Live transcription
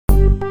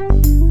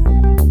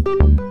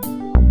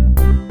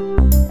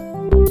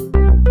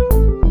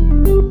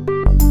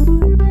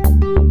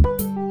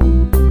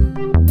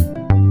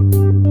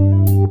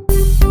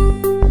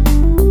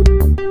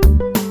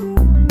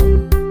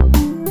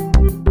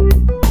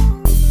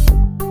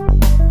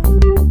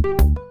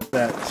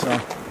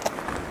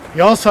So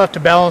you also have to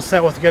balance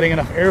that with getting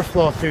enough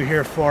airflow through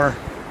here for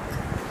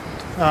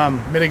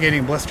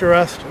mitigating blister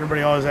rust.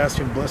 Everybody always asks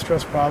you the blister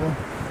rust problem.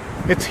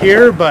 It's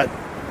here, but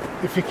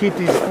if you keep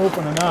these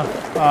open enough,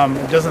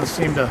 it doesn't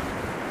seem to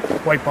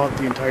wipe out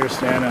the entire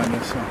stand on you.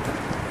 So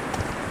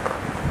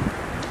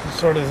it's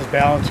sort of this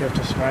balance you have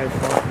to strive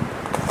for.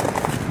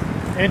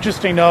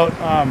 Interesting note,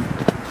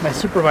 my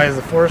supervisor,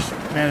 the forest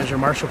manager,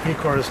 Marshall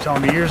Pecor, was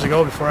telling me years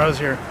ago before I was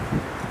here,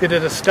 they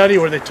did a study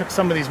where they took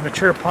some of these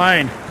mature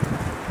pine,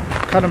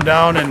 cut them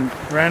down and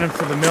ran them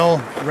through the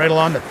mill right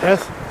along the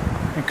pith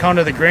and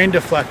counted the grain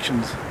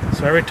deflections.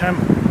 So every time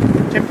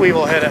tip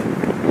weevil will hit it,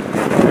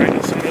 right in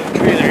the center of the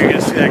tree there, you're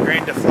going to see that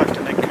grain deflect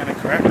and then kind of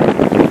correct.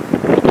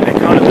 And they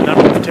counted the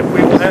number of tip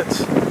weevil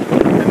hits,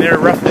 and they're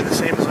roughly the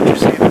same as what you're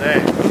seeing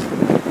today.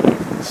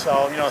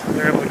 So, you know,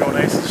 they're able to go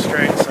nice and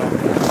straight. So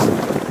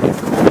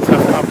there's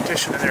enough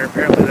competition in there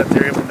apparently that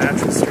they're able to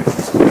naturally straighten.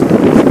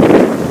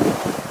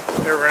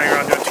 They were running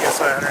around doing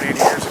TSI 180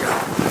 years ago.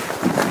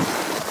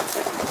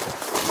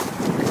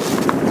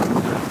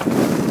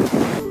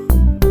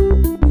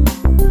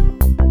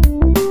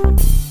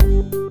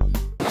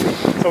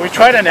 So we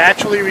try to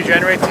naturally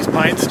regenerate these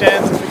pine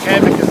stands if we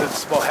can, because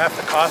it's about half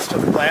the cost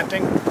of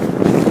planting.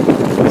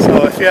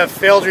 So if you have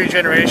failed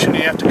regeneration and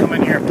you have to come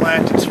in here and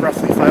plant, it's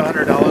roughly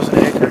 $500 an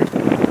acre.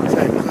 So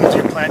that includes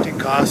your planting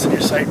costs and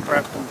your site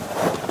prep and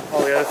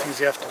all the other things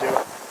you have to do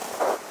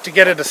to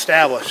get it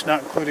established,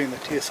 not including the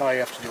TSI you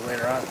have to do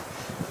later on.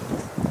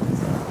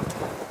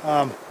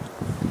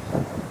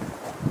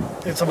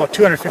 It's about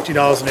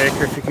 $250 an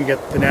acre if you can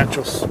get the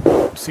natural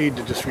seed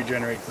to just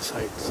regenerate the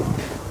site. So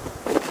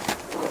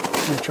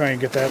we try and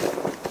get that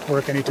to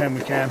work anytime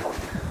we can.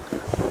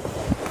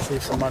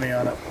 Save some money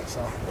on it.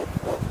 So,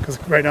 because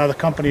right now the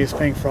company is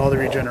paying for all the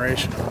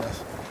regeneration on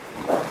this.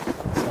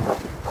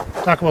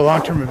 So, talk about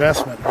long-term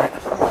investment, right?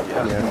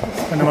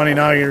 Yeah. Spend the money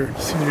now, you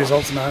see the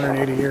results in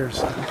 180 years.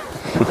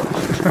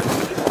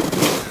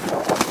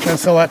 Try and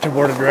sell that to a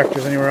board of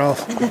directors anywhere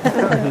else.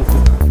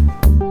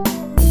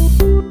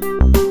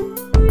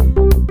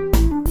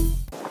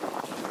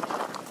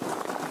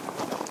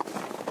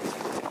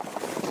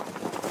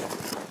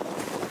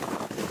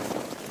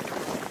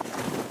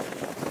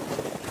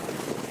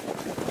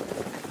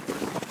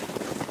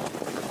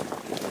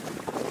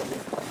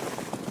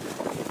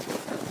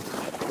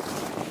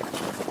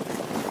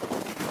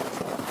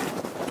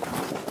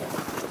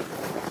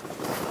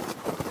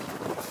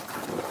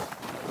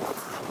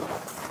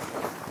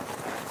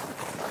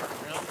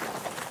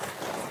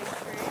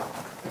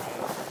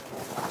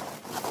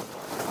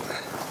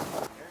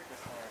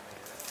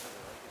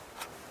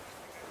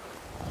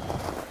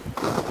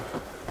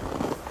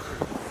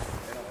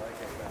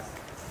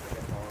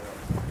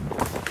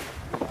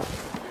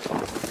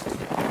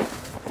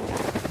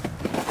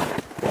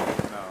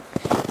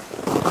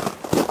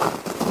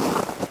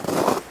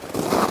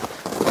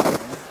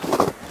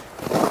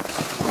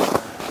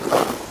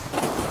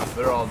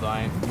 They're all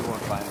dying. You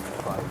won't find them in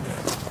 5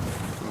 years.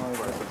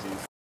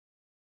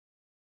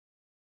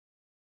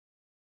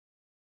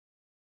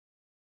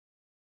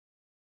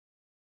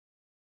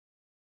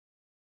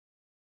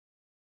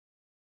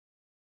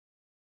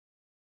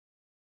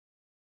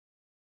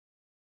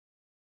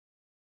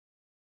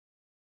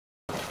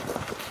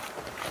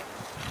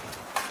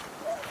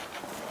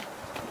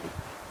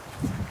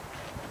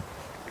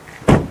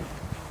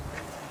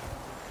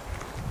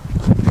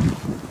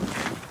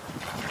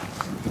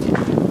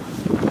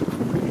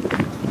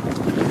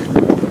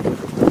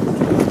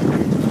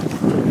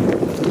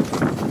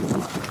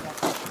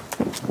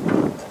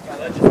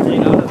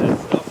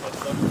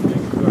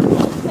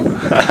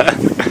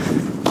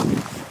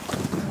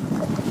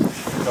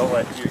 Don't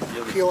let you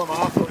peel them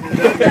off when you're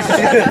done.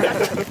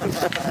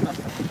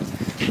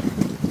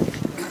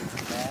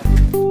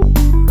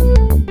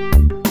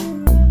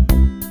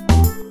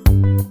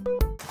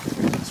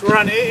 So we're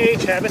on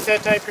AH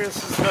habitat type here. This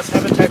is the best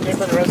habitat type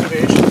of the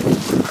reservation.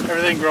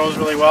 Everything grows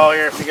really well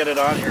here if you get it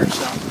on here.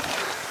 So,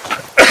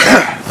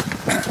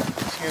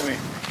 excuse me.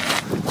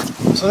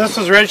 So this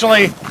was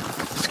originally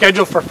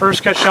scheduled for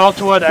first cut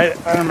shelterwood. I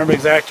don't remember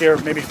exact year,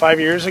 maybe 5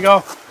 years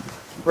ago,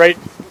 right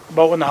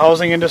about when the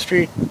housing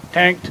industry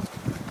tanked.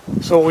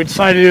 So what we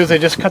decided to do is they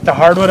just cut the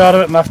hardwood out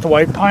of it and left the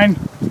white pine.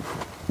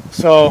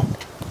 So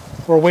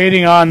we're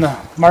waiting on the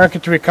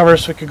market to recover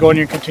so we could go in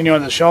here and continue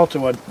on the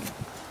shelterwood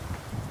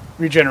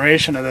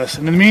regeneration of this.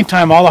 And in the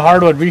meantime, all the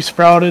hardwood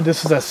resprouted.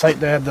 This is a site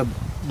that had the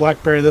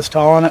blackberry this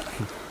tall on it.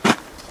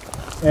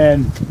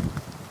 And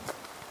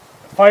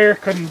fire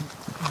couldn't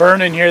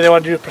burn in here. They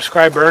wanted to do a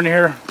prescribed burn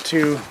here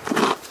to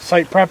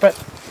site prep it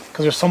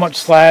because there's so much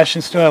slash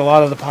and still had a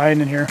lot of the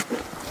pine in here.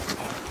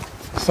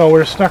 So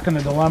we're stuck in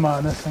a dilemma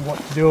on this and what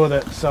to do with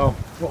it. So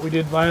what we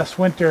did last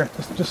winter,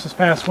 just this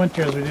past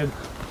winter, is we did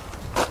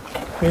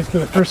basically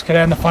the first cut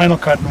and the final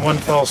cut in one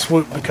fell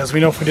swoop, because we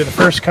know if we do the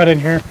first cut in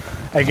here,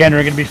 again,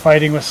 we're going to be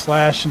fighting with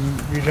slash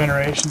and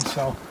regeneration.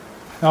 So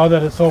now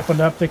that it's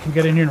opened up, they can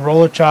get in here and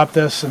roller chop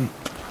this and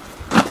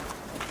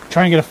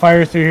try and get a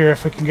fire through here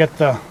if we can get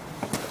the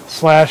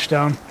slash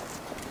down.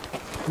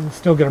 It's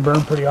still going to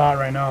burn pretty hot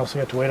right now, so you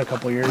have to wait a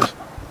couple of years.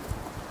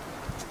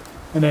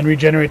 And then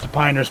regenerate the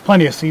pine. There's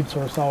plenty of seed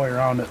source all the way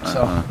around it,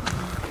 so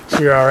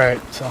you're all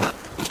right. So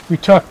we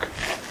took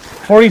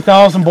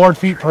 40,000 board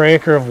feet per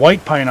acre of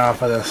white pine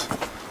off of this.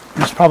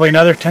 There's probably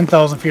another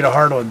 10,000 feet of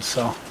hardwood,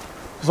 so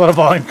there's a lot of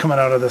volume coming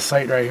out of this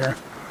site right here.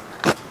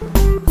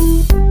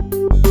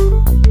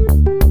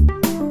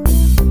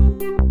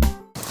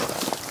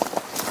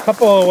 A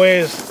couple of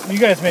ways you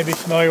guys may be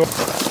familiar with.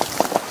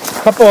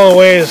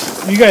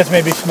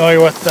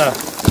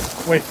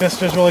 The way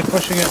Fista's really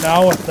pushing it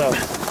now with the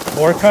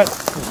bore cut,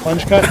 the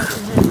plunge cut.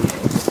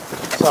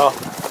 So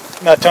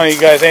I'm not telling you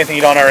guys anything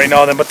you don't already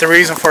know then, but the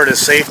reason for it is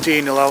safety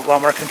and a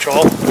lot more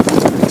control.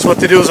 So what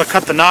they do is they'll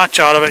cut the notch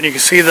out of it, and you can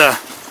see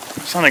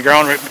it's on the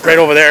ground right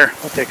over there,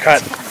 what they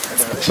cut.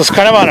 So it's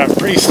kind of on a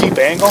pretty steep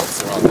angle.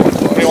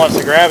 If he wants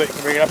to grab it, you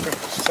can bring it up and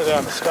sit it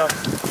on the stump.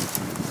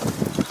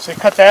 So you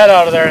cut that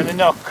out of there, and then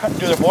they'll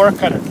do the bore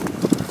cut it,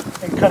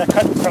 and kind of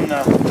cut from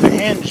the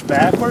hinge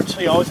backwards,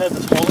 so you always have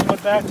this holding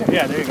wood back there.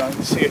 Yeah, there you go. You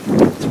can see it.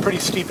 It's a pretty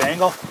steep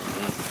angle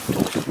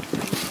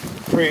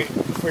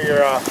for your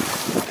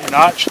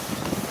notch.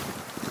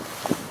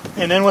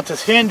 And then with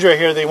this hinge right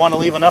here, they want to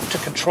leave enough to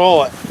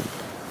control it.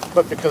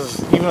 But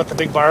because even with the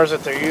big bars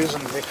that they're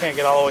using, they can't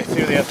get all the way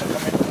through. They have to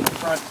come in from the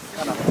front,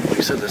 kind of.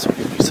 You said this one.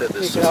 You said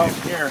this. Out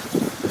here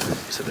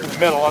in the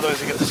middle.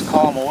 Otherwise, you get this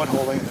column of wood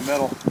holding in the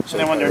middle. So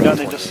then when they're done,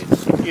 they just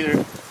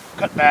either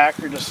cut back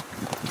or just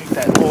take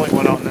that holding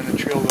wood out, and then the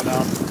tree will go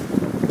down.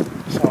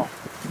 So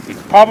the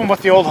problem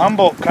with the old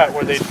Humboldt cut,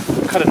 where they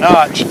cut a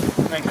notch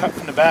and then cut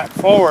from the back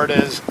forward,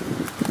 is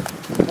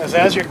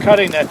as you're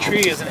cutting, that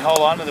tree isn't held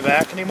onto the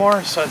back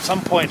anymore. So at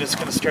some point, it's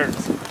going to start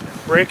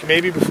breaking,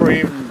 maybe before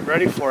you're even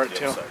ready for it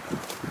to.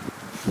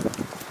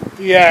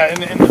 Yeah,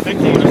 and the big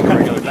thing is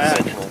cutting from the back.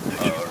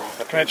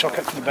 Conventional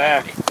cut from the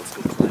back.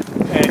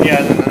 And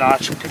yeah, then the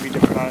notch could be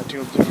different on it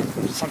too.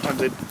 Sometimes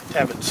they'd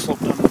have it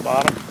sloped down to the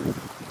bottom.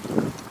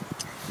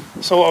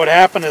 So what would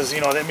happen is,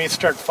 they may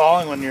start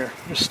falling when you're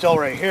still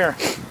right here.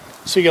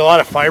 So you get a lot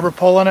of fiber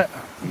pull in it.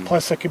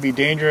 Plus that could be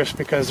dangerous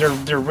because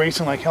they're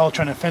racing like hell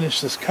trying to finish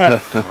this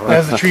cut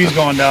as the tree's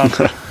going down.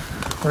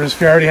 Whereas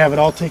if you already have it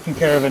all taken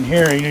care of in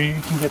here,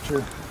 you can get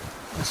your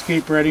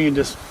escape ready and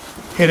just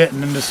hit it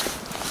and then just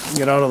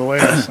get out of the way.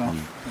 So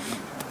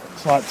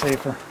it's a lot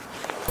safer.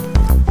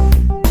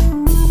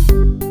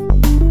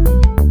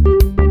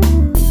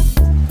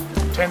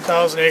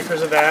 10,000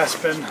 acres of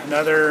aspen,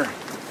 another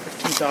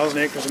 15,000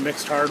 acres of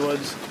mixed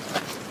hardwoods,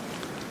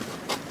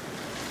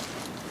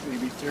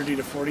 maybe 30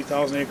 to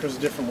 40,000 acres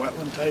of different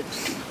wetland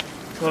types.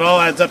 So it all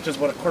adds up to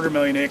about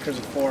 250,000 acres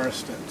of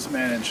forest that's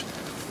managed.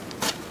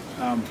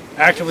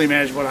 Actively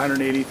managed about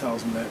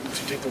 180,000 of it,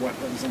 once you take the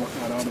wetlands and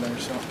whatnot out of there,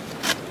 so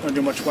don't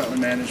do much wetland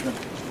management.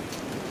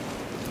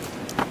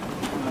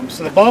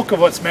 So the bulk of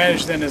what's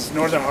managed then is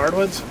northern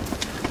hardwoods,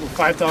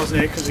 5,000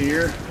 acres a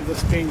year of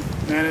this being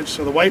managed.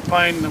 So the white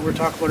pine that we were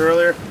talking about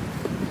earlier,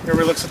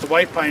 everybody looks at the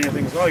white pine and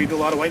thinks, oh, you do a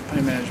lot of white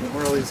pine management.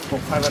 We're really about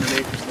 500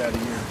 acres of that a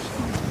year.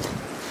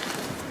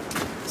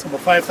 So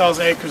about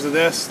 5,000 acres of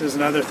this. There's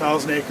another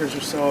 1,000 acres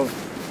or so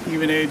of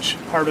even age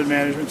hardwood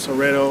management, so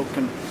red oak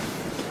and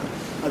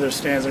other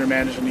stands that are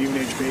managed on an even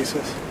age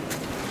basis.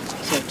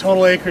 So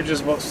total acreage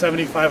is about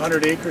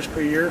 7,500 acres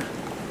per year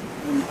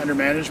under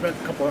management,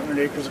 a couple hundred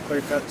acres of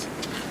clear cuts,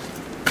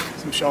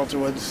 some shelter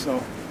woods.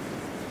 So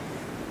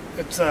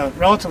it's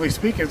relatively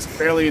speaking, it's a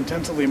fairly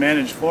intensively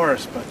managed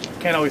forest, but you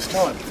can't always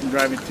tell it from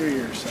driving through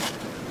here.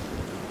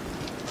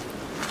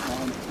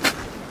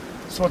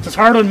 So with this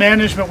hardwood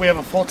management, we have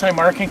a full-time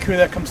marking crew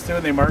that comes through,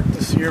 and they mark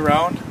this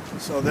year-round.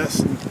 So this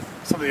and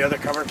some of the other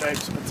cover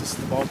types, but this is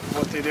the bulk of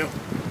what they do.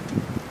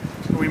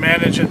 We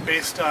manage it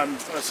based on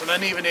it's an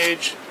uneven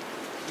age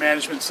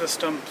management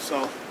system.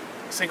 So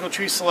single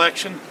tree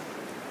selection,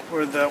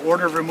 where the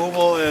order of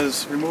removal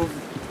is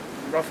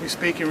roughly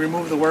speaking,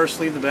 remove the worst,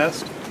 leave the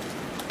best.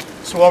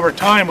 So over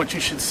time, what you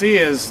should see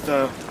is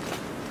the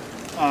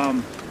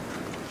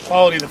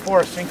quality of the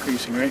forest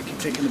increasing, right? Keep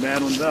taking the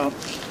bad ones out,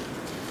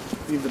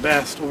 leave the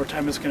best. Over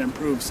time, it's going to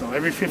improve. So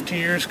every 15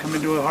 years, come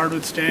into a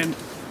hardwood stand,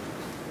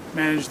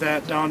 manage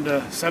that down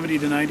to 70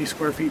 to 90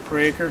 square feet per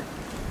acre,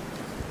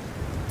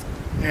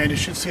 and you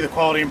should see the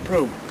quality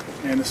improve.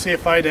 And the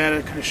CFI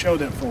data kind of showed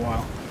that for a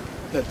while,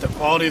 that the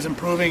quality is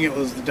improving. It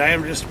was the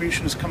diameter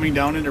distribution is coming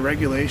down into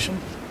regulation,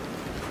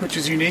 which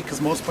is unique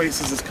because most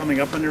places it's coming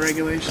up into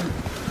regulation.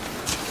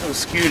 It was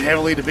skewed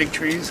heavily to big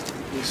trees.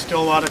 There's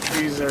still a lot of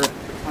trees that are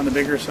on the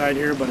bigger side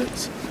here, but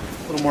it's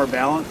a little more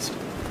balanced.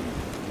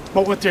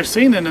 But what they're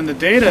seeing then in the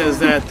data is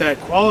that that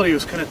quality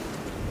was kind of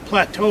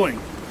plateauing.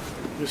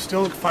 They're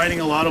still finding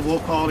a lot of low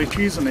quality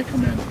trees when they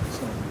come in.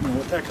 So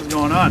what the heck is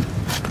going on?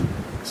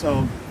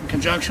 So in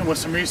conjunction with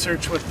some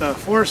research with the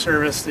Forest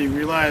Service, they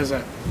realize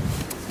that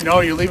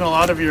you're leaving a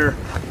lot of your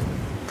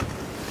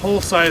whole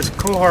size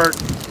cohort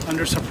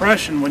under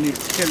suppression when you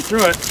get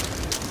through it,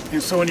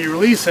 and so when you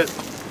release it,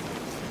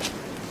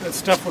 that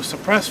stuff was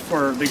suppressed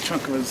for a big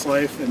chunk of its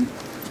life, and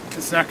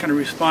it's not going to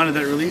respond to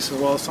that release as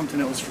well as something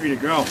that was free to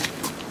grow.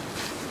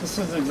 This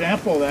is an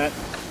example of that.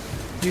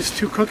 These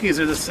two cookies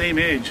are the same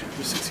age.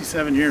 They're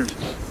 67 years.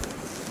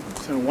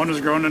 So one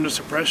was grown under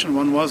suppression,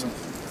 one wasn't.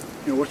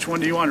 You know, which one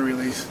do you want to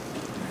release?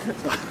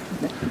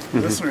 So,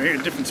 this one right here,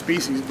 different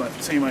species, but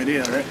same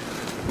idea, right?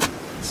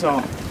 So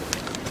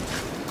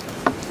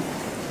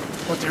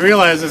what they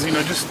realized is, you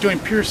know, just doing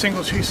pure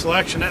single tree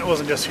selection, that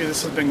wasn't just here.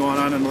 This has been going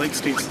on in the Lake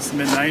State since the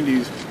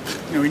mid-90s.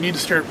 You know, we need to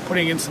start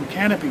putting in some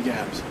canopy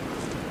gaps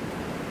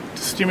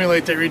to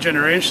stimulate that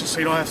regeneration, so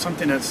you don't have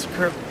something that's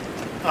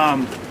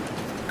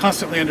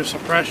constantly under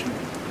suppression.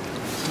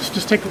 So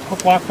just take a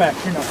quick walk back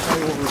here and I'll tell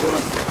you what we're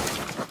doing.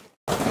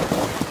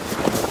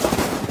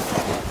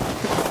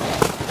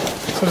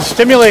 So to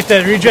stimulate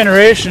that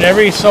regeneration,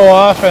 every so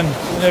often,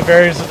 and it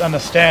varies on the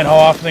stand how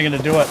often they're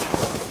going to do it,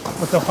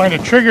 but they'll find a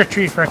trigger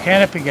tree for a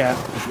canopy gap.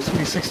 It's going to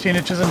be 16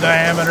 inches in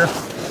diameter.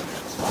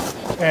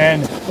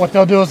 And what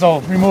they'll do is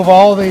they'll remove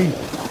all the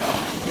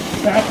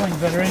saplings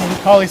that are in. We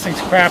call these things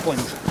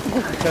craplings,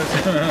 because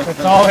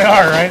that's all they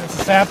are, right? It's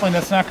a sapling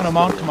that's not going to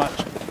amount to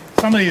much.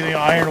 Some of these, you know,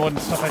 ironwood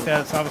and stuff like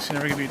that, it's obviously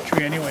never going to be a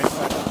tree anyway. It's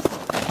not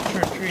a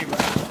pure tree, but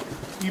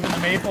even the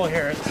maple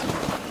here,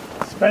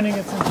 it's spending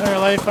its entire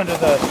life under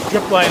the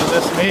drip line of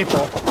this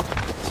maple.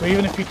 So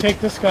even if you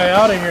take this guy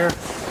out of here,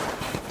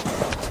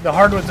 the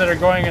hardwoods that are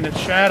growing in its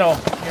shadow,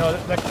 you know,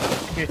 that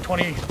could be a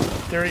 20,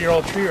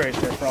 30-year-old tree right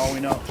there for all we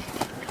know.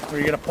 Or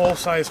you get a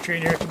pole-sized tree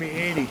in here, it could be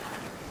 80.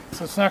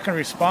 So it's not going to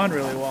respond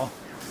really well.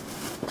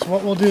 So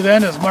what we'll do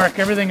then is mark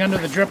everything under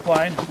the drip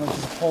line.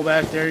 Once you pull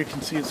back there, you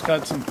can see it's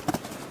got some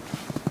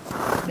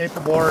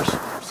maple borer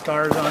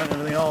scars on it and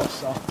everything else.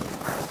 So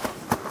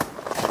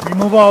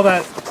remove all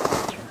that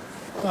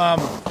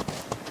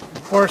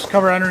forest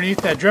cover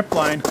underneath that drip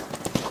line,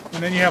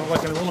 and then you have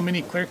like a little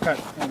mini clear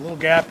cut, a little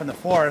gap in the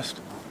forest,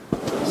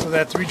 so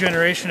that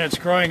regeneration that's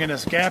growing in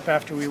this gap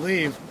after we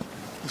leave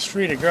is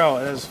free to grow.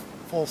 It has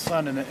full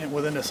sun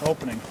within this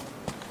opening.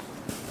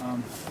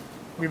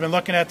 We've been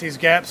looking at these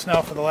gaps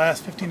now for the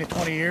last 15 to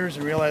 20 years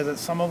and realized that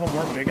some of them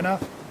weren't big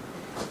enough.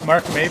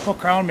 Mark maple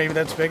crown, maybe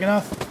that's big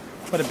enough,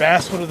 but a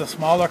basswood with a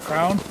smaller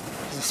crown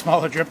is a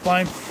smaller drip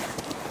line.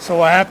 So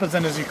what happens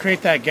then is you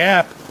create that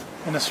gap,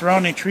 and the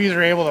surrounding trees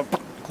are able to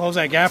close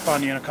that gap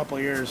on you in a couple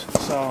of years.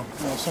 So,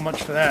 you know, so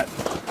much for that.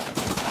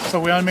 So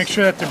we want to make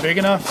sure that they're big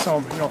enough, so,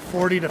 you know,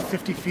 40 to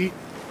 50 feet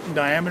in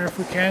diameter if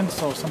we can.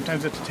 So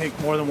sometimes it to take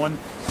more than one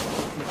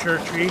mature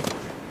tree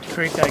to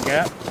create that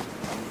gap.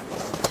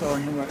 So,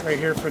 you know, right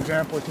here, for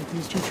example, we take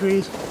these two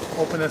trees,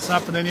 open this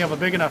up, and then you have a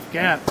big enough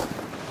gap.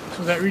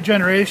 So that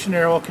regeneration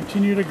area will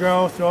continue to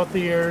grow throughout the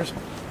years,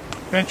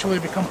 eventually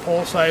become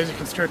pole size. You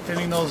can start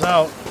thinning those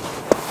out,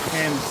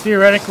 and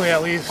theoretically,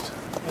 at least,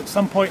 at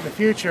some point in the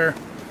future,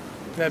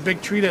 that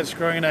big tree that's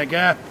growing in that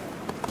gap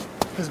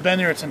has been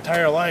there its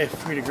entire life,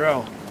 free to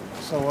grow.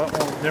 So it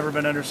will never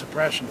been under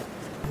suppression.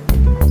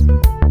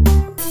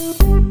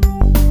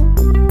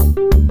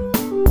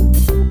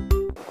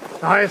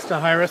 The highest to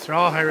high risk, they're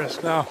all high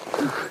risk now.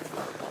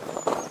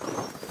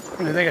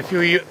 And I think a few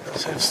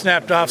have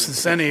snapped off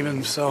since then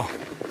even, so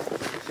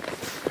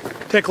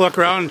take a look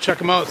around and check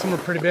them out. Some are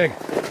pretty big. Yep,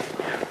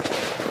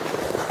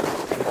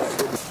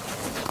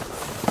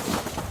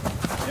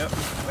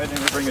 I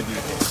didn't bring a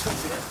detail.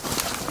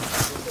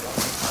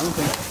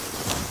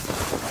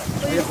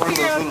 Please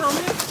figure out how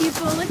many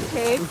people it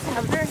takes to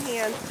have their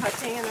hands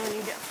touching, and then when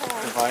you get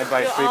home, Divide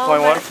by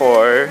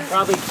 3.14.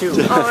 Probably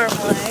 2. arm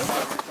away.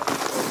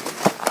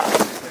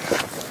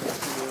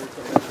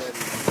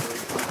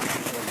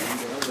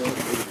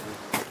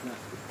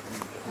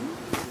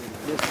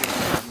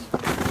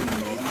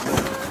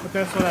 But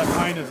that's why that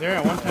pine is there.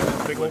 At one time it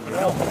was a big open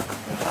hill.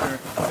 Sure.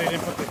 They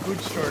didn't put the food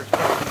storage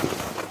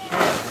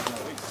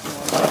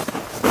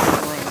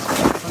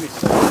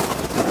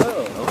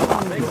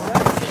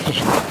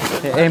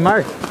Hey,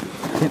 Mark.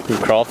 You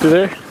crawl through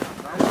there?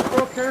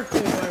 Real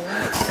carefully, but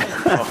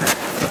I won't.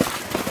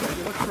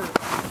 You look for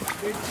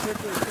big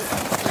circular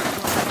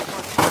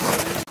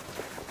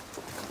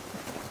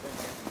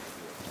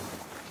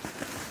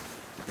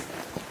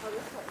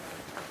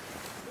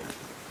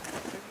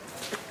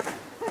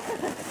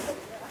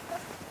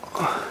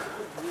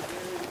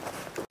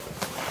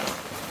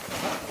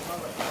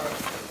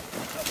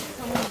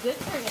Someone did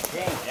turn it.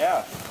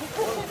 Yeah.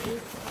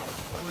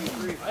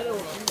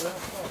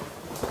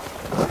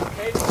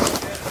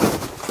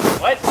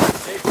 What?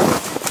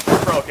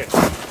 Broken.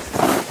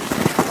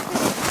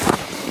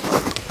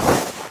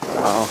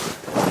 Wow.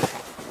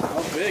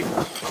 How big?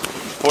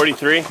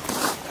 43.